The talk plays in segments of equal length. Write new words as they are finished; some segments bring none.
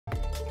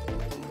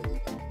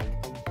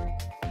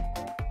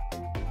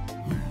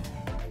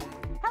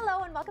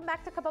welcome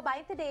back to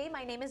Kababayan Today.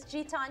 My name is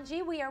G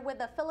Tanji. We are with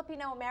the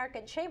Filipino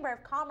American Chamber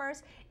of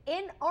Commerce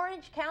in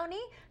Orange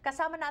County.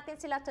 Kasama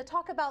natin sila to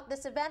talk about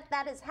this event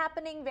that is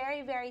happening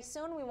very, very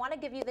soon. We want to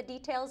give you the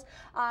details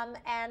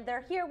and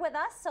they're here with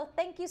us. So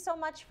thank you so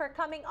much for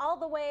coming all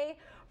the way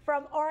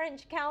from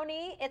Orange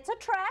County. It's a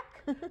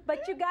trek,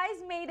 but you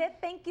guys made it.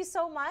 Thank you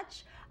so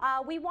much.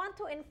 We want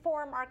to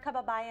inform our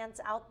kababayans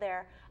out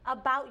there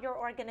about your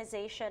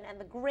organization and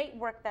the great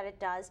work that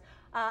it does.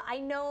 I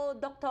know,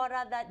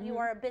 Doctora, that you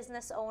are a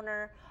business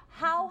owner.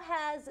 How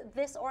has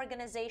this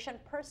organization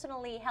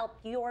personally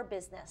helped your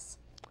business?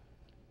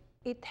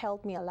 It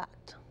helped me a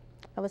lot.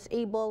 I was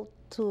able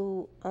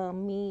to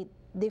meet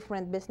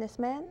different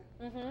businessmen,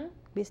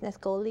 business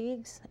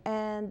colleagues,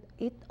 and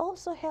it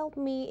also helped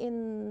me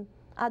in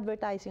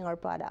advertising our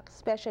products,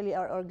 especially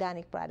our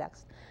organic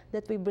products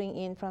that we bring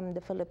in from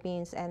the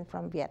Philippines and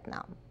from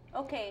Vietnam.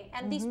 Okay,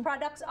 and these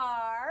products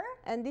are?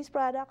 And these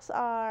products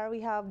are,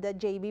 we have the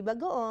JB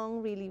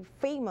Bagoong, really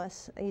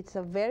famous. It's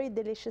a very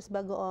delicious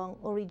bagoong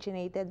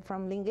originated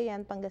from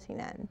Lingayen,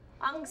 Pangasinan.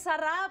 Ang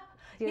sarap!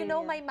 You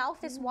know, my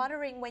mouth is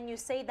watering when you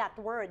say that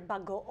word,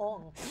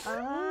 bagoong.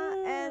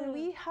 And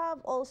we have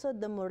also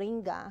the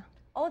moringa.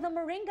 Oh, the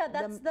moringa,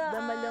 that's the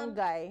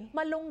malunggay.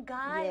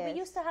 Malunggay. Yes. We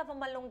used to have a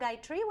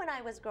malunggay tree when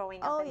I was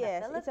growing up in the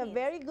Philippines. It's a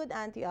very good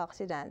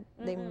antioxidant,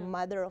 the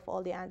mother of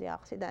all the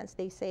antioxidants,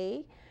 they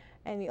say.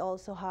 And we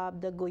also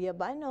have the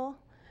guyabano,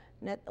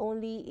 not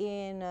only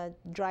in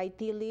dry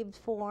tea leaf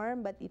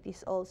form, but it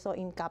is also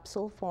in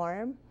capsule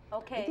form.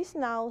 Okay. It is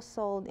now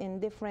sold in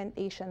different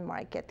Asian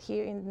market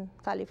here in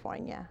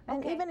California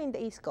and even in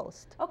the East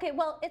Coast. Okay,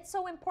 well, it's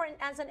so important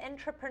as an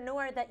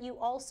entrepreneur that you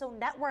also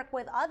network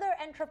with other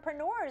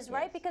entrepreneurs,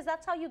 right? Because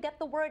that's how you get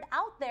the word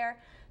out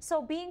there.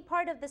 So being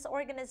part of this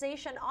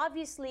organization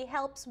obviously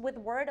helps with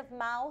word of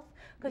mouth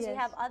because you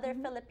have other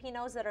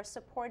Filipinos that are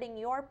supporting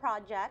your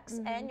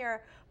projects and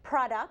your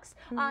products.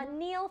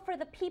 Neil, for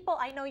the people,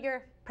 I know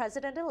you're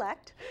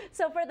president-elect,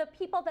 so for the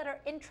people that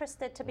are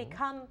interested to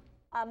become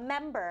a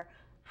member,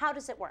 how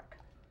does it work?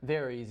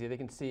 Very easy. They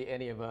can see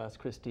any of us,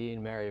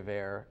 Christine, Mary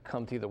Vare,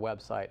 come to the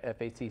website,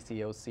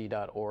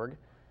 faccoc.org.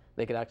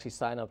 They could actually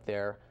sign up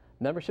there.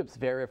 Membership's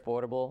very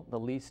affordable. The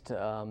least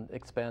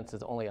expense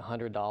is only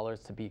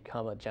 $100 to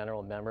become a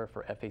general member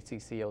for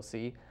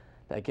FACCOC.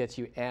 That gets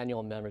you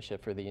annual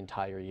membership for the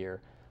entire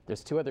year.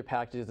 There's 2 other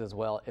packages as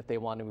well if they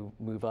want to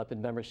move up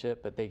in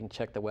membership, but they can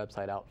check the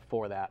website out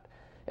for that.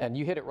 And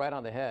you hit it right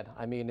on the head.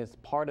 I mean, it's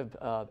part of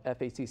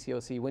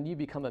FACCOC. When you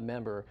become a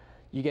member,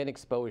 you get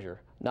exposure,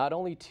 not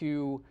only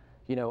to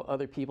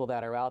other people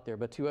that are out there,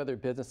 but to other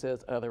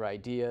businesses, other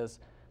ideas.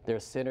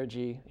 There's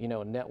synergy,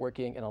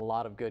 networking, and a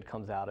lot of good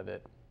comes out of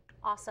it.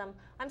 Awesome.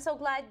 I'm so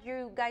glad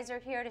you guys are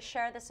here to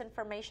share this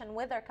information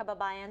with our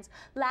kababayans.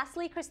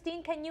 Lastly,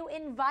 Christine, can you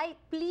invite,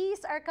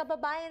 please, our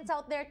kababayans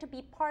out there to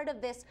be part of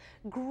this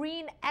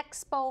Green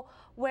Expo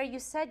where you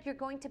said you're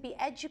going to be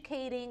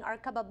educating our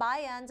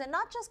kababayans, and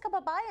not just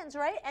kababayans,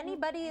 right?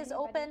 Anybody is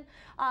open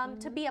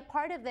to be a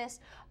part of this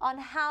on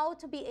how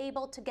to be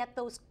able to get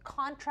those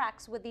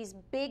contracts with these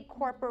big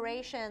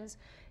corporations.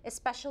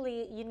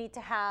 Especially, you need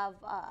to have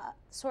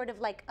sort of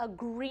like a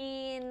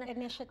green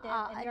initiative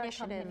in your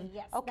company.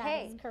 Yes,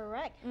 okay. that is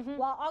correct.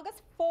 Well,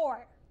 August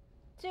 4,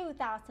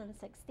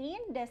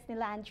 2016,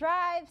 Disneyland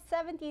Drive,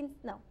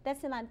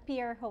 Disneyland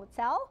Pier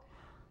Hotel.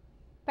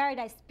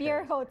 Paradise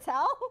Pier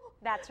Hotel.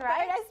 That's right.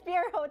 Paradise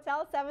Pier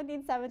Hotel,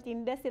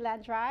 1717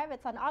 Disneyland Drive.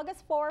 It's on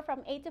August 4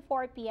 from 8 to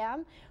 4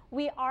 p.m.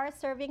 We are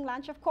serving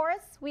lunch, of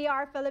course. We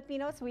are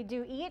Filipinos. We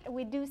do eat.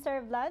 We do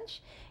serve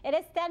lunch. It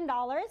is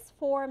 $10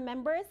 for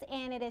members,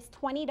 and it is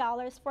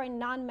 $20 for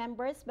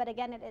non-members. But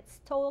again, it's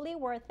totally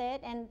worth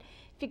it. And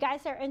if you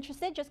guys are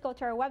interested, just go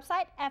to our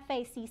website,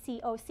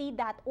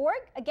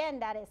 faccoc.org. Again,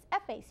 that is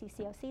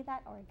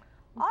faccoc.org.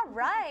 All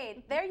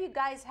right, there you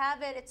guys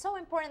have it. It's so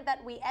important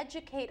that we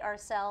educate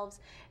ourselves,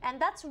 and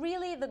that's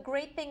really the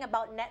great thing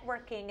about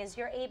networking is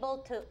you're able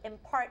to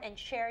impart and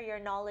share your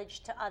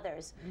knowledge to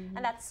others,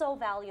 and that's so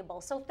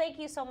valuable. So thank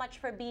you so much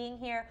for being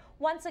here.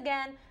 Once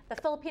again, the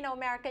Filipino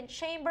American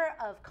Chamber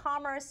of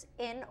Commerce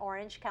in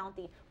Orange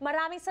County.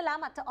 Maraming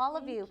salamat to all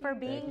of you for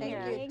being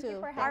here. Thank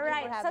you for having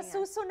us. All right, sa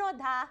susunod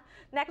ha,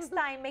 next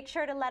time, make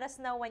sure to let us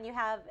know when you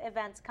have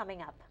events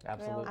coming up.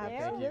 Absolutely.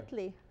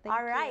 Absolutely.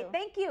 All right,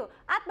 thank you.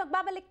 At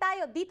magbabalik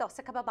tayo dito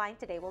sa Kababayan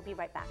Today. We'll be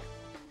right back.